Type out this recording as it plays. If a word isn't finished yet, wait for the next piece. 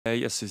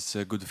Yes, it's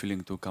a good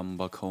feeling to come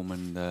back home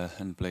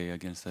and play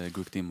against a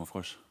good team, of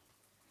course.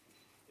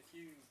 If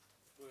you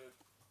were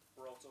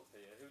brought up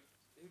here,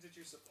 who did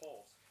you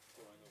support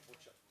growing up?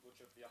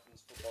 Which of the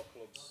Athens football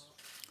clubs?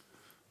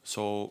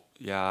 So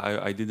yeah,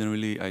 I didn't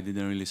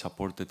really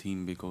support the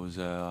team because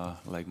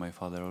like my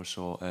father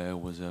also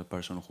was a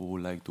person who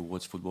liked to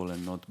watch football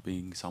and not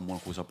being someone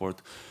who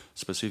support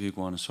specific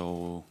one.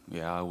 So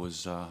yeah, I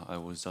was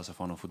just a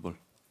fan of football.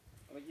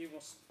 I mean,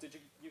 did you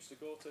used to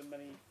go to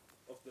many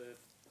of the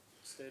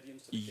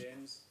stadiums, to the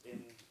games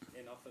in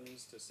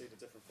Athens to see the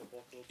different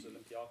football clubs,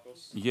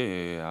 Olympiacos?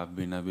 Yeah. I've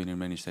been in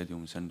many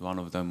stadiums, and one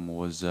of them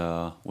was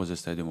the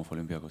stadium of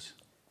Olympiacos.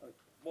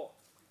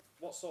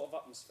 What sort of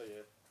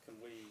atmosphere can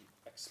we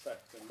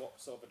expect, and what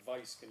sort of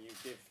advice can you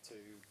give to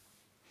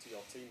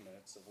your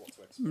teammates of what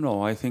to expect?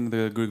 No, I think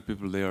the Greek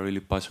people, they are really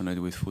passionate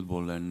with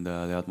football, and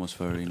the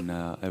atmosphere in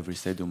every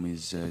stadium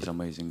is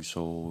amazing.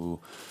 So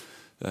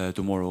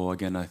tomorrow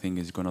again, I think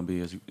it's gonna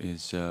be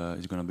it's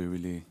gonna be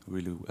really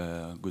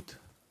good.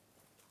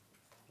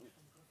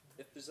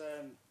 If there's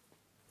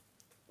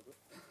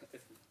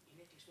if,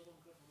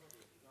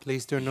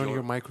 Please turn on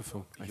your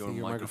microphone. I think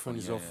your microphone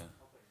is off.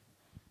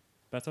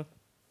 Better?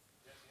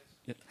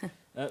 Yeah.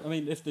 I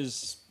mean, if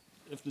there's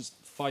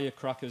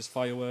firecrackers,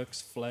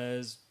 fireworks,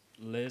 flares,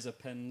 laser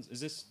pens,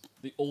 is this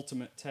the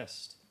ultimate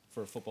test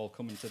for a football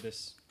coming to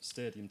this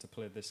stadium to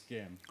play this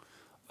game?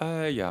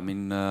 Yeah, I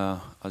mean,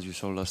 as you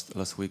saw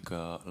last week,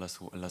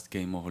 last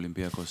game of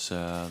Olympiacos,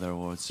 there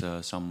was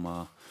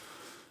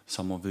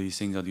some of these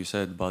things that you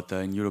said, but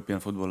in European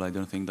football, I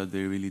don't think that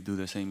they really do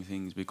the same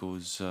things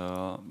because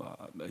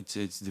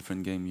it's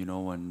different game, you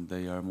know, and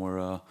they are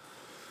more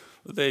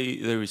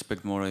they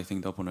respect more, I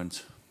think, the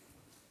opponents.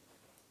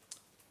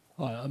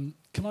 Hi,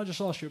 can I just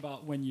ask you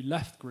about when you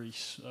left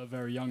Greece at a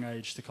very young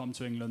age to come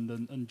to England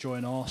and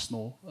join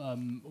Arsenal?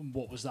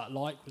 What was that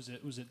like? Was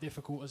it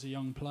difficult as a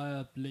young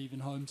player leaving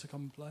home to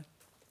come and play?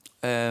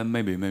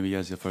 Maybe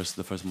yes. The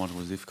first month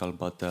was difficult,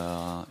 but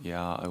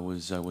yeah, I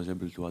was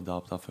able to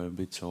adapt after a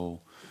bit, so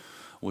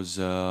was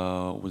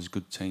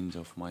good change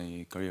of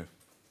my career.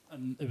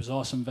 And it was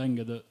Arsene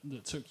Wenger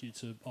that took you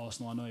to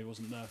Arsenal. I know he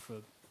wasn't there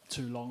for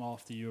too long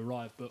after you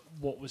arrived, but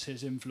what was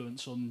his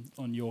influence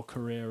on your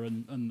career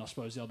and I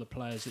suppose the other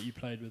players that you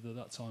played with at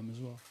that time as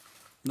well?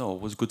 No,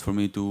 it was good for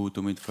me to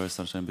meet first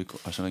Mr.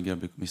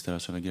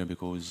 Arsene Wenger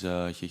because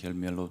he helped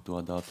me a lot to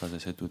adapt, as I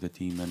said, to the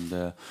team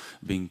and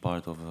being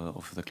part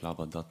of the club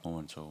at that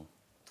moment. So,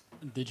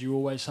 did you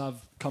always have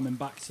coming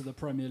back to the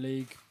Premier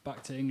League,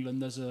 back to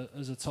England as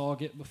a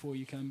target before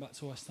you came back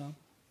to West Ham?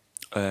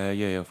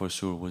 Yeah, for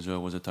sure.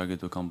 Was a target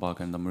to come back,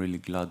 and I'm really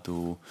glad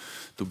to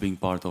being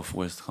part of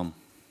West Ham.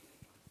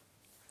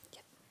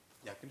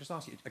 Yeah, I can just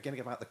ask you again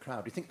about the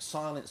crowd. Do you think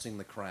silencing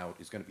the crowd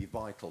is going to be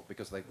vital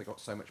because they've got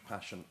so much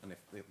passion, and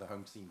if the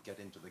home team get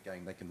into the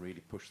game, they can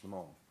really push them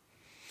on?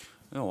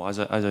 No, as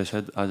I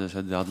said,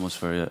 the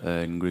atmosphere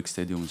in Greek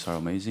stadiums are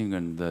amazing,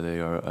 and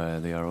they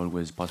are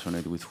always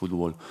passionate with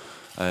football.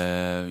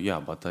 Yeah,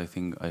 but I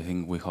think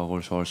we have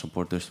also our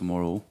supporters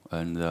tomorrow,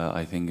 and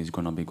I think it's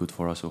gonna be good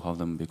for us to have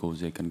them because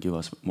they can give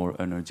us more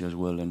energy as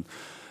well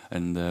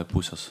and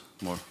push us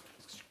more.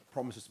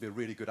 Promises to be a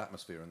really good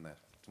atmosphere in there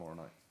tomorrow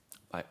night.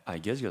 I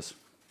guess yes.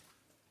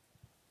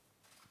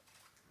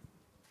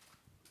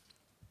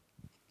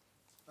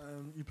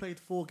 You played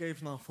 4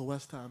 games now for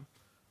West Ham.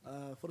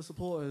 For the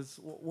supporters,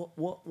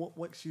 what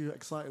makes you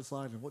exciting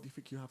signing? What do you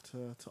think you have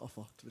to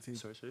offer to the team?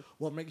 Sorry.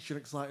 What makes you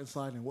an exciting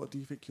signing? What do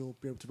you think you'll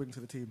be able to bring to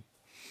the team?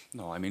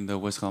 No, I mean the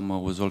West Ham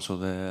was also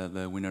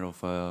the winner of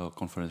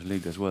Conference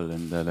League as well,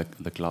 and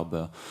the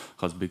club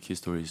has big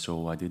history,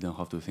 so I didn't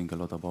have to think a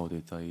lot about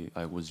it.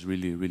 I was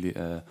really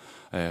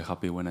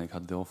happy when I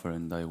had the offer,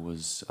 and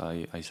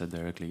I said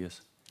directly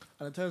yes.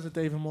 And in terms of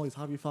David Moyes,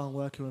 how have you found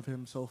working with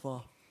him so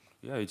far?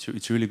 Yeah,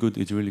 it's really good.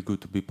 It's really good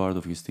to be part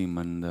of his team,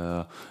 and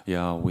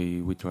yeah,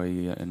 we try,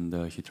 and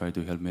he tries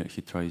to help me.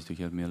 He tries to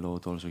help me a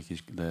lot. Also,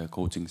 the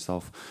coaching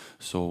stuff.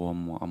 So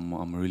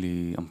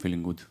I'm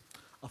feeling good.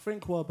 I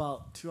think we're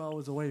about 2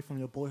 hours away from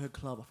your boyhood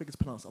club. I think it's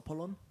pronounced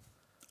Apollon.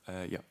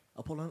 Yeah.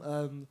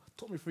 Apollon.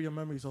 Talk me through your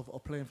memories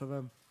of playing for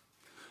them.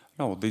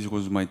 No, this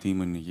was my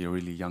team in a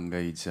really young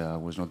age. I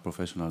was not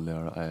professional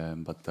there,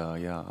 but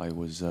yeah, I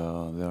was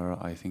there.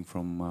 I think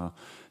from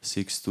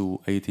 6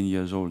 to 18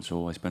 years old.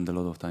 So I spent a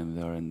lot of time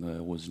there,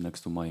 and was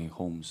next to my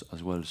homes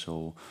as well.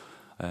 So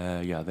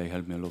yeah, they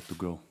helped me a lot to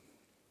grow.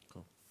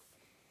 Cool.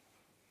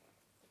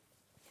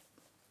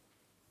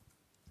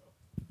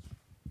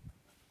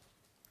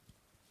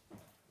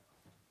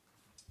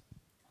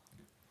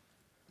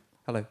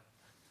 Hello.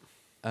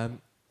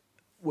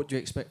 What do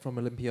you expect from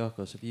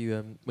Olympiacos? Have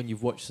you, when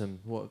you've watched them,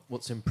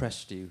 what's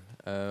impressed you?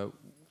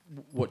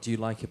 What do you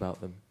like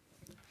about them?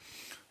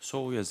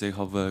 So yes, they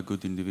have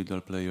good individual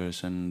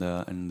players, and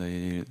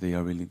they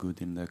are really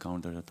good in the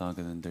counter attack,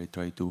 and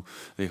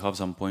they have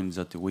some points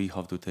that we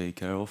have to take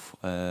care of.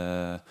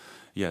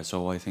 Yeah,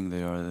 so I think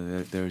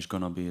there is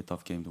gonna be a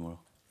tough game tomorrow.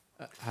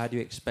 How do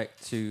you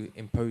expect to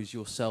impose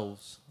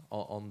yourselves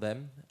on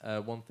them.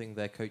 One thing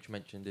their coach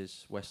mentioned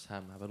is West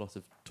Ham have a lot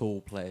of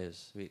tall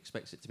players. He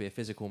expects it to be a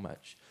physical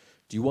match.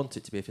 Do you want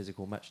it to be a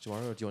physical match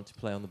tomorrow, or do you want to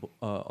play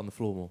on the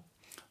floor more?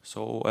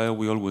 So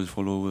we always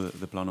follow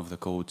the plan of the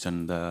coach,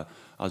 and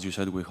as you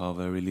said, we have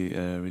a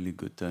really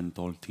good and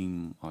tall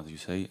team, as you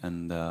say,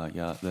 and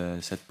yeah,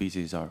 the set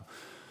pieces are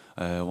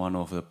one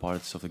of the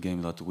parts of the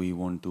game that we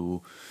want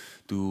to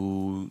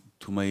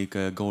make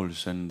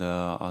goals, and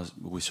as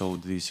we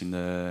showed this in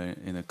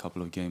a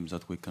couple of games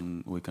that we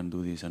can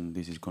do this, and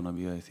this is gonna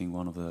be, I think,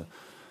 one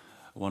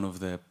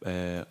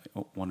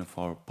of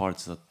our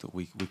parts that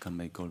we can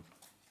make goal.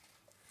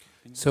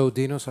 So,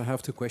 Dinos, I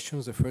have two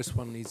questions. The first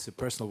one is a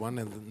personal one,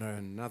 and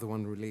another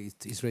one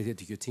is related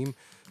to your team.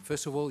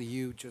 First of all,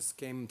 you just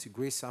came to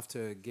Greece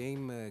after a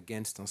game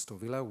against Aston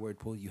Villa, where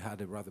you had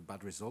a rather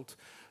bad result.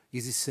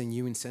 Is this a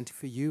new incentive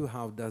for you?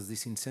 How does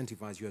this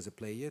incentivize you as a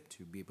player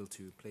to be able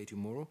to play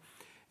tomorrow?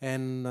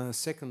 And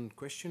second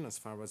question, as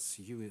far as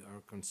you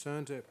are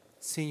concerned,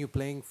 seeing you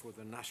playing for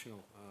the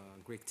national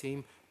Greek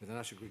team with the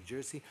national Greek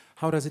jersey,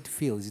 how does it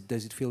feel?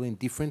 Does it feel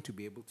indifferent to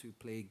be able to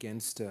play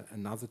against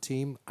another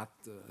team at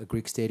a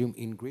Greek stadium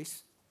in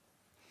Greece?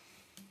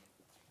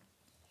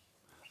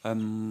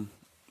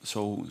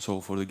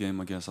 So for the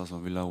game against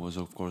Aston Villa was,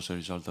 of course, a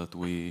result that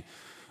we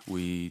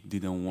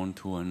didn't want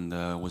to, and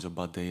was a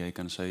bad day, I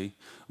can say.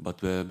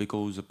 But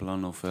because the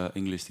plan of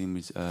English team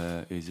is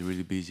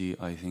really busy,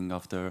 I think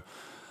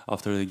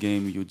after the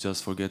game you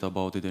just forget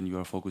about it and you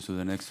are focused to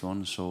the next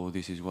one. So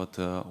this is what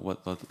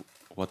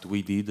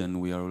we did, and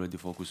we are already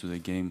focused to the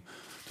game,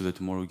 to the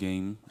tomorrow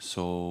game.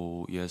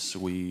 So yes,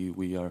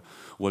 we are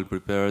well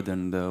prepared,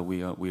 and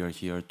we are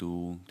here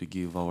to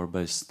give our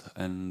best.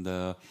 And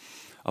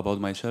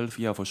about myself,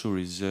 yeah, for sure,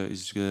 it's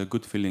a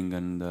good feeling,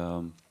 and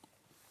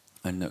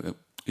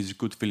it's a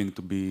good feeling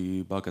to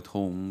be back at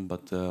home.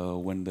 But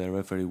when the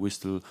referee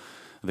whistle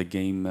the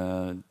game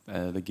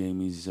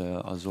is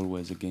as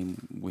always a game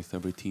with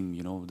every team.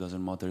 You know, it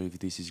doesn't matter if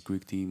this is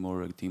Greek team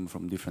or a team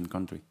from different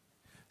country.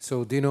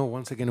 So, Dino,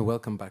 once again,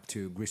 welcome back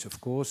to Greece, of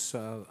course.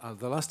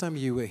 The last time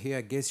you were here,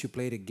 I guess you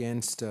played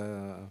against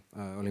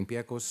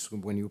Olympiacos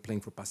when you were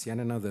playing for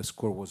Pasianena. The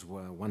score was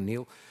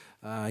 1-0.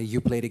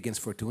 You played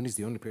against Fortounis,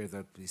 the only player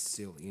that is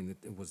still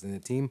was in the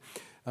team.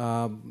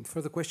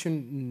 Further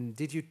question,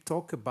 did you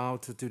talk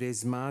about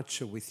today's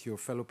match with your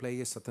fellow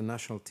players at the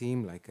national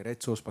team, like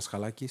Retsos,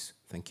 Paschalakis?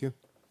 Thank you.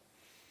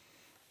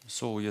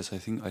 So yes, I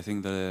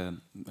think that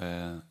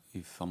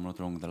if I'm not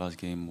wrong, the last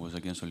game was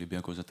against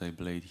Olympiacos that I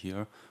played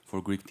here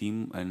for Greek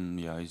team, and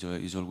yeah,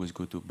 it's always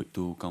good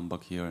to come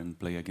back here and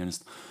play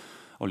against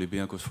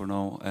Olympiacos for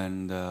now,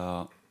 and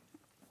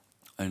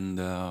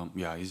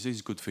yeah,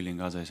 it's good feeling,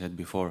 as I said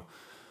before.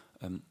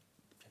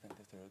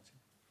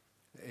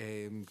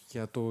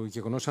 Για το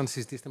γεγονός αν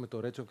συζητήσετε με το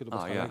Ρέτσο και τον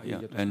Πασχαλάκη.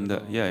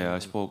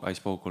 I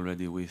spoke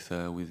already with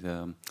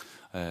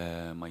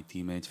my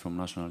teammates from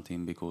national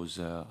team because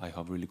I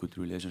have really good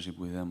relationship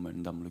with them,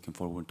 and I'm looking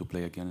forward to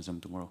play against them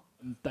tomorrow.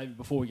 David,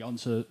 before we get on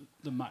to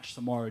the match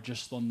tomorrow,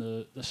 just on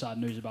the sad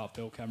news about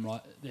Bill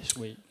Kenwright this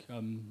week,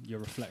 your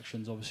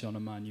reflections obviously on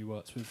a man you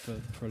worked with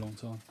for a long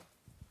time.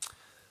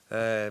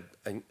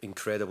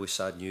 Incredibly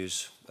sad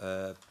news.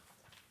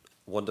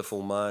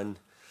 Wonderful man.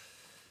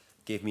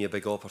 Gave me a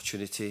big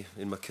opportunity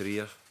in my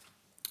career.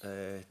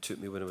 Took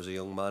me when I was a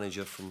young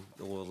manager from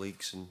the lower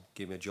leagues and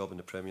gave me a job in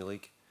the Premier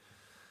League.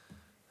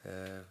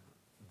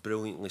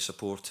 Brilliantly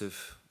supportive.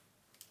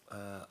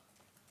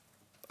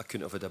 I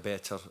couldn't have had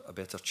a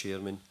better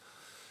chairman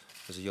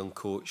as a young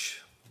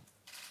coach.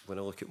 When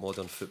I look at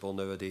modern football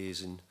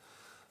nowadays and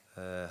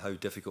how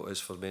difficult it is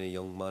for many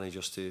young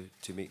managers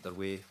to make their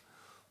way,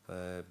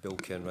 Bill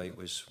Kenwright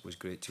was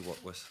great to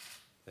work with.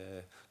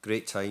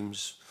 Great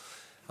times.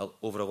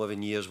 Over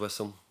 11 years with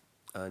him,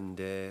 and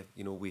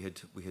you know, we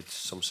had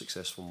some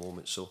successful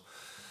moments. So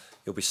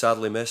he'll be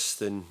sadly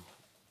missed, and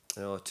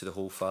you know, to the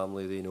whole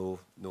family, they know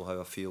how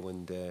I feel,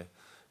 and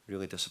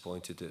really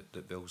disappointed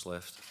that Bill's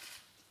left.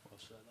 Well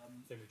said.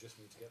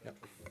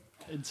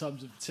 In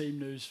terms of team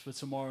news for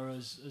tomorrow,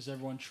 has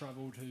everyone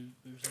travelled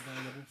who's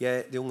available?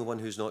 Yeah, the only one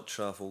who's not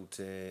travelled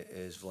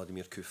is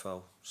Vladimir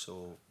Kufal. So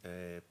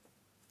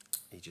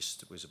he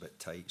just was a bit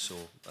tight, so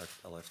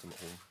I left him at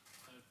home.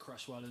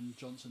 Cresswell and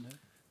Johnson here?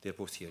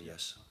 They're both here,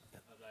 yes. Yeah.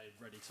 Are they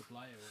ready to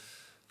play? Or?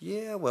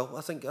 Yeah, well,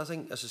 I think as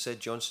I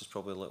said, Johnson's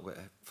probably a little bit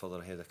further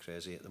ahead of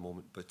Cressy at the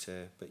moment, but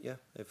yeah,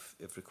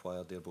 if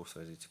required, they're both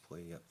ready to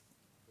play. Yeah.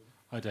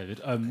 Hi, David.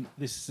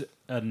 This is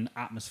an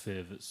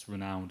atmosphere that's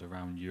renowned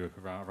around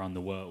Europe, around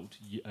the world.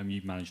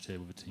 You've managed here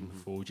with a team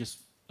before. Just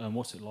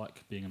what's it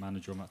like being a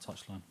manager on that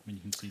touchline when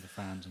you can see the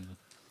fans and the?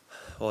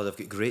 Oh, they've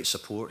got great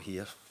support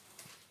here.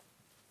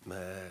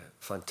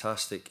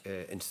 Fantastic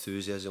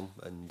enthusiasm,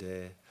 and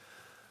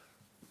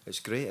it's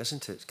great,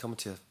 isn't it? Coming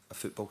to a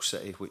football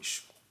city,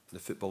 which the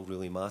football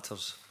really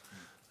matters.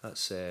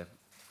 That's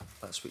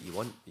what you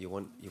want. You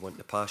want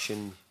the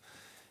passion,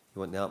 you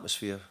want the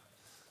atmosphere,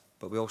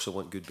 but we also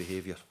want good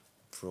behaviour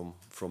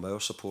from our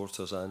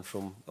supporters and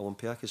from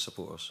Olympiacos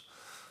supporters.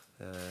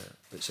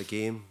 It's a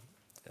game,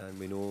 and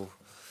we know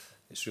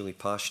it's really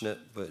passionate,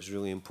 but it's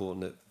really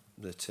important that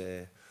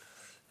that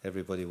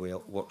everybody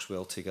works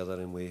well together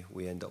and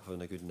we end up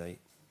having a good night.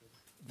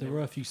 There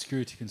were a few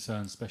security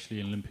concerns, especially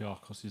in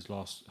Olympiacos'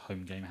 last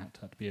home game had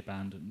to be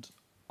abandoned.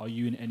 Are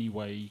you in any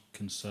way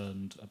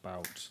concerned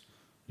about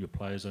your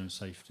players' own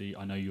safety?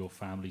 I know your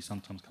family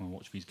sometimes come and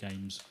watch these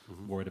games,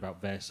 worried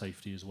about their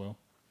safety as well.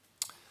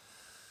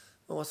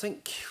 Well, I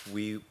think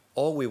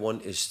all we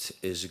want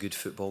is a good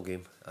football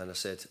game, and I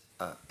said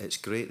it's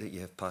great that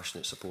you have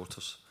passionate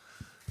supporters,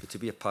 but to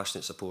be a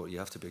passionate supporter, you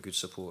have to be a good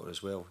supporter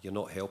as well. You're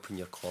not helping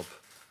your club,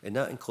 and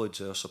that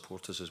includes our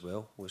supporters as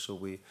well. So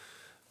we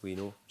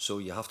know. So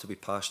you have to be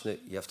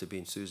passionate, you have to be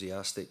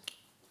enthusiastic,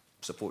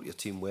 support your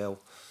team well,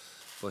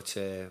 but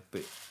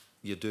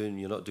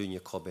you're not doing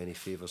your club any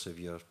favours if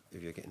you're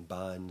getting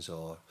bans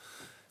or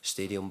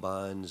stadium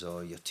bans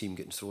or your team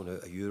getting thrown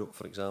out of Europe,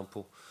 for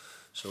example.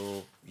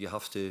 So you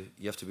have to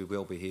be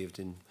well behaved,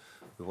 and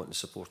we want the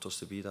supporters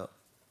to be that.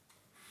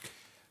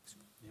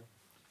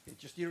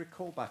 Just do you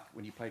recall back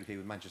when you played here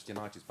with Manchester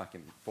United back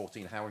in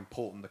 2014, how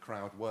important the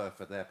crowd were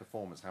for their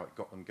performance, how it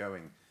got them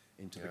going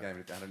into the game?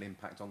 It had an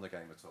impact on the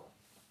game at all?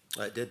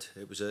 It did.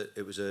 It was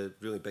a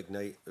really big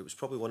night. It was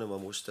probably one of my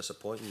most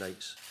disappointing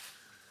nights,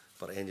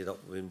 but it ended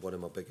up being one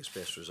of my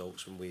best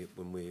results when we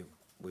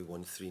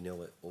won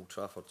 3-0 at Old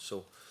Trafford.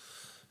 So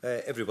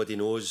everybody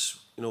knows,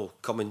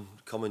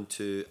 coming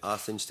to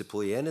Athens to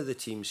play any of the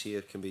teams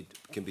here can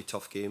be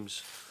tough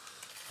games,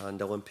 and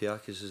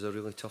Olympiacos is a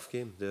really tough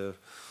game.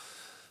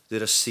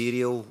 They're a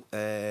serial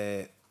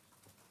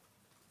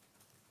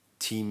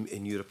team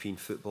in European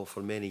football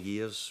for many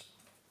years.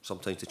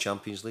 Sometimes the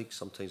Champions League,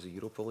 sometimes the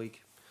Europa League,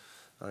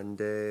 and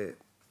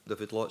they've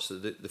had lots.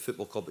 The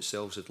football club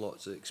itself has had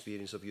lots of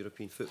experience of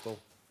European football.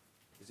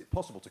 Is it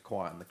possible to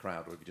quieten the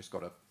crowd, or have you just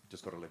got to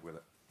live with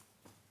it?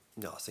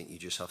 No, I think you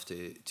just have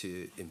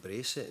to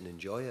embrace it and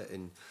enjoy it.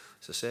 And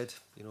as I said,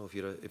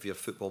 if you're a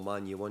football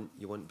man, you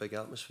want big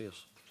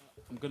atmospheres.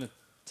 I'm going to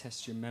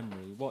test your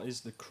memory. What is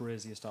the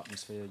craziest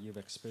atmosphere you've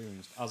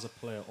experienced as a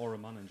player or a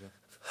manager?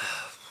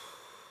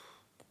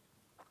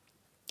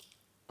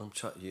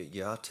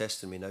 You are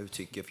testing me now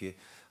to give you.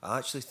 I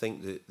actually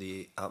think that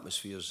the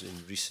atmospheres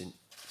in recent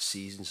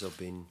seasons have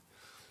been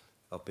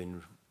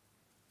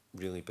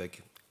really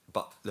big.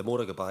 But the more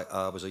I go back,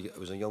 I was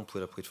a young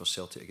player. I played for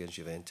Celtic against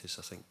Juventus.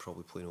 I think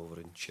probably playing over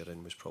in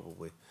Turin was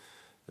probably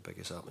the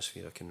biggest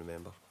atmosphere I can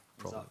remember.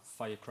 Probably. Is that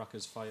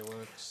firecrackers,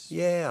 fireworks?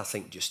 Yeah, I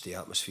think just the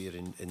atmosphere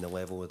in the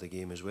level of the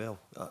game as well.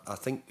 I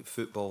think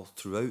football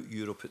throughout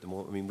Europe at the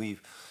moment. I mean,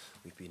 we've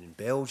been in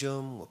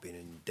Belgium, we've been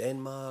in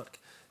Denmark.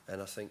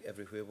 And I think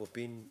everywhere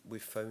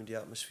we've found the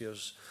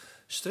atmospheres.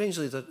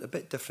 Strangely, they're a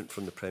bit different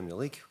from the Premier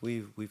League.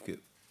 We've got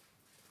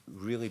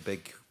really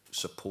big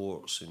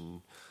supports,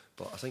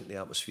 but I think the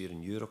atmosphere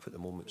in Europe at the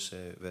moment is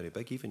very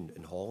big. Even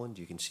in Holland,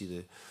 you can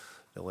see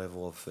the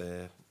level of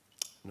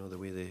the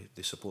way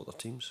they support their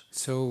teams.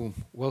 So,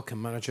 welcome,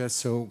 manager.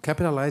 So,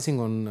 capitalizing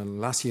on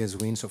last year's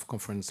wins of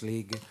Conference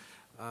League.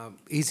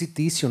 Is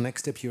this your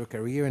next step in your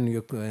career and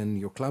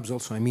your clubs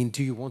also? I mean,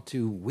 do you want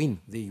to win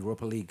the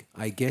Europa League?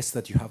 I guess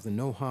that you have the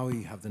know-how,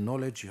 you have the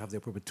knowledge, you have the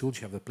appropriate tools,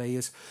 you have the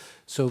players.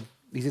 So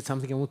is it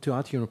something I want to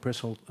add to your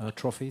personal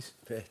trophies?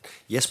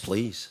 Yes,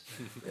 please.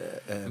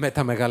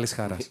 Meta megalis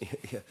charas.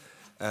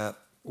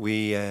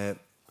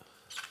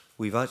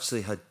 We've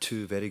actually had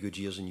 2 very good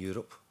years in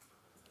Europe,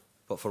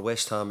 but for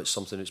West Ham, it's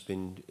something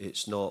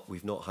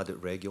we've not had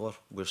it regular.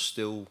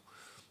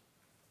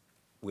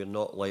 We're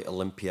not like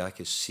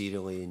Olympiacos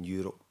serially in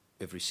Europe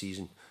every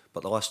season.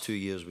 But the last 2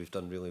 years we've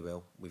done really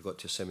well. We've got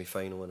to a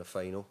semi-final and a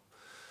final.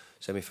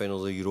 Semi-final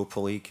of the Europa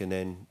League and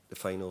then the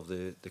final of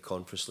the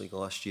Conference League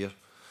last year.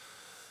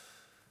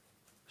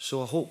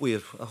 So I hope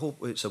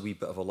it's a wee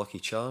bit of a lucky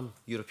charm,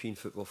 European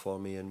football for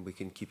me, and we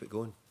can keep it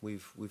going.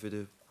 We've had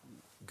a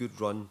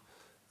good run,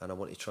 and I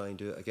want to try and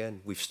do it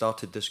again. We've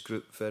started this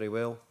group very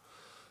well.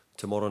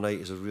 Tomorrow night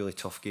is a really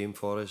tough game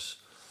for us,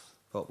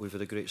 but we've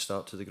had a great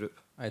start to the group.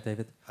 Hi,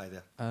 David. Hi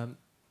there.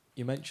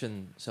 You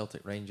mentioned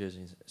Celtic Rangers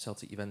and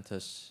Celtic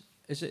Juventus.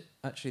 Is it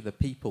actually the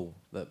people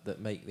that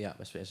make the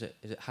atmosphere? Is it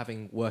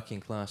having working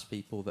class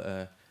people that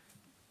are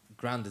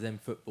grounded in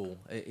football?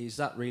 Is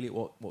that really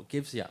what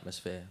gives the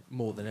atmosphere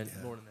more than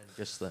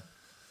just the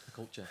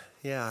culture?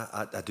 Yeah,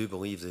 I do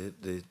believe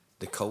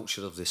the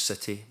culture of the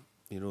city,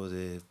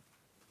 the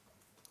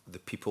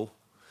people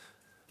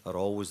are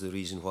always the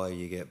reason why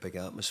you get big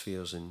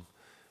atmospheres. And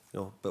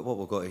but what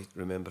we've got to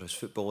remember is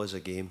football is a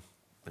game,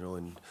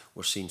 and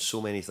we're seeing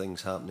so many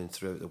things happening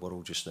throughout the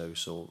world just now.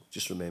 So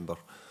just remember,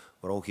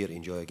 we're all here to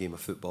enjoy a game of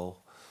football.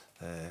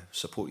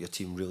 Support your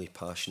team, really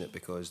passionate,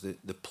 because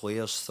the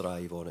players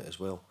thrive on it as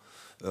well.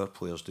 Our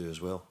players do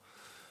as well.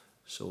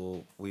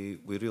 So we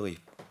really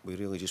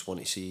just want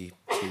to see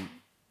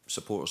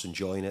supporters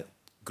enjoying it.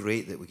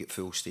 Great that we get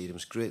full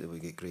stadiums. Great that we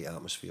get great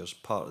atmospheres.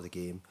 Part of the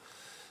game.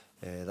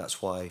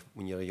 That's why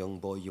when you're a young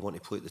boy, you want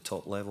to play at the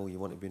top level. You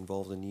want to be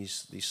involved in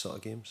these sort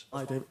of games.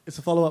 Hi, Dave. It's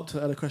a follow-up to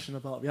the question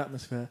about the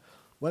atmosphere.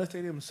 When a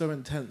stadium is so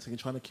intense and you're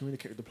trying to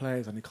communicate with the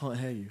players and they can't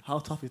hear you, how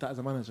tough is that as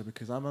a manager?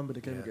 Because I remember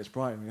the game against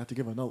Brighton, we had to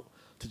give a note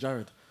to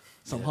Jared.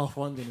 So I'm half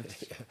wondering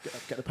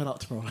if get the pen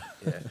out tomorrow.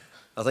 Yeah.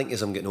 I think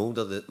as I'm getting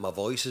older, that my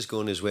voice is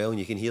going as well, and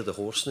you can hear the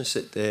hoarseness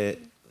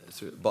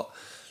through. But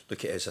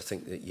look, it is. I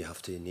think that you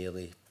have to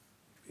nearly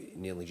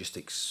just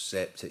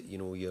accept it. You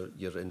know,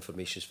 your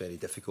information is very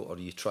difficult, or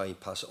you try and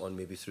pass it on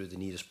maybe through the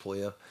nearest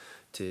player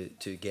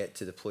to get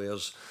to the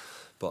players.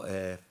 But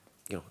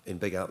you know, in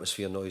big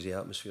atmosphere, noisy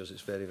atmospheres,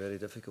 it's very, very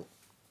difficult.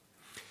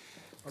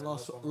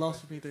 Last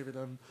for me, David.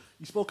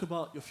 You spoke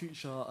about your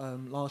future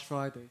last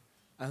Friday,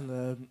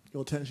 and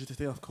your intention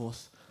today, of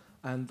course.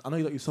 And I know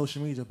you don't use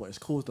social media, but it's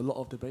caused a lot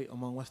of debate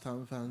among West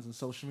Ham fans and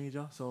social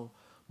media. So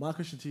my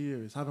question to you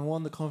is, having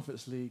won the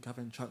Conference League,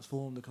 having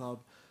transformed the club,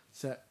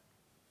 set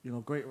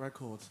great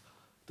records,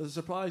 does it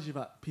surprise you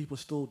that people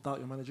still doubt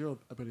your managerial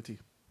ability?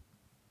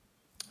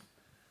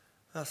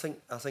 I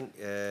think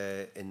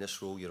in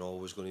this role you're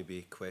always going to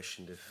be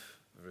questioned if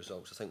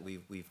results. I think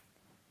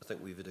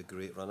we've had a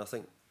great run. I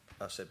think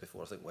I said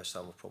before, I think West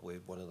Ham are probably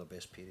one of the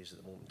best periods at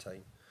the moment in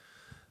time.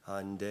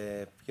 And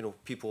you know,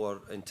 people are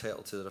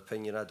entitled to their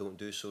opinion. I don't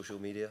do social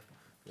media,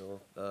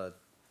 you know,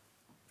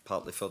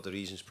 partly for the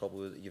reasons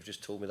probably that you've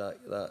just told me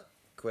that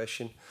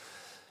question.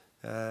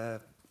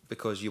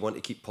 Because you want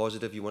to keep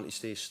positive, you want to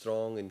stay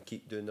strong and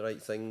keep doing the right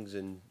things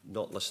and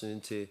not listening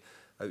to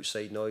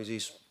outside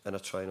noises, and I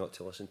try not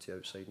to listen to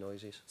outside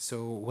noises.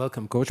 So,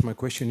 welcome, Coach. My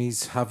question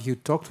is, have you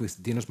talked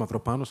with Dinos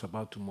Mavropanos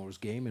about tomorrow's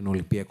game and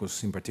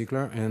Olympiacos in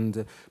particular?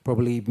 And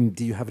probably,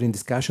 do you have any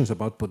discussions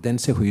about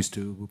Podense, who used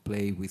to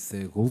play with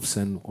Wolves?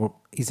 Or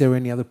is there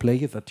any other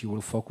player that you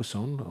will focus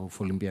on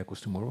for Olympiacos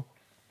tomorrow?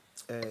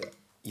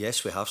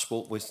 Yes, we have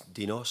spoke with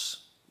Dinos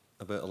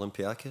about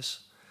Olympiacos,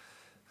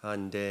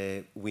 and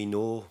we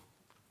know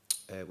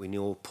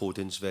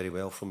Podence very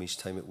well from his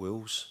time at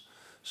Wolves.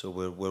 So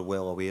we're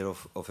well aware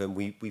of him.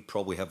 We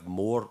probably have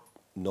more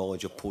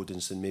knowledge of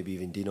Podence than maybe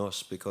even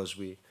Dinos, because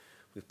we've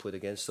played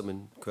against him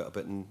in quite a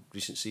bit in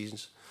recent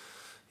seasons.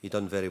 He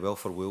done very well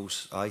for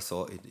Wolves. I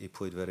thought he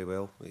played very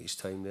well at his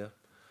time there.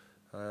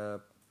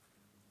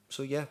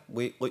 So yeah,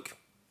 we've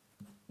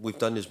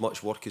done as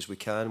much work as we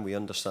can. We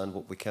understand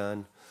what we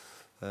can.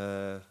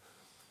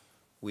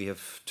 We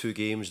have 2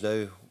 games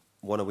now,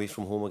 one away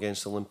from home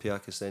against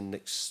Olympiacos. Then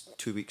next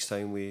 2 weeks'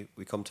 time we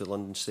come to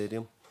London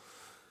Stadium.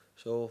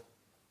 So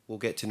we'll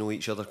get to know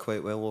each other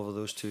quite well over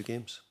those 2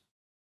 games.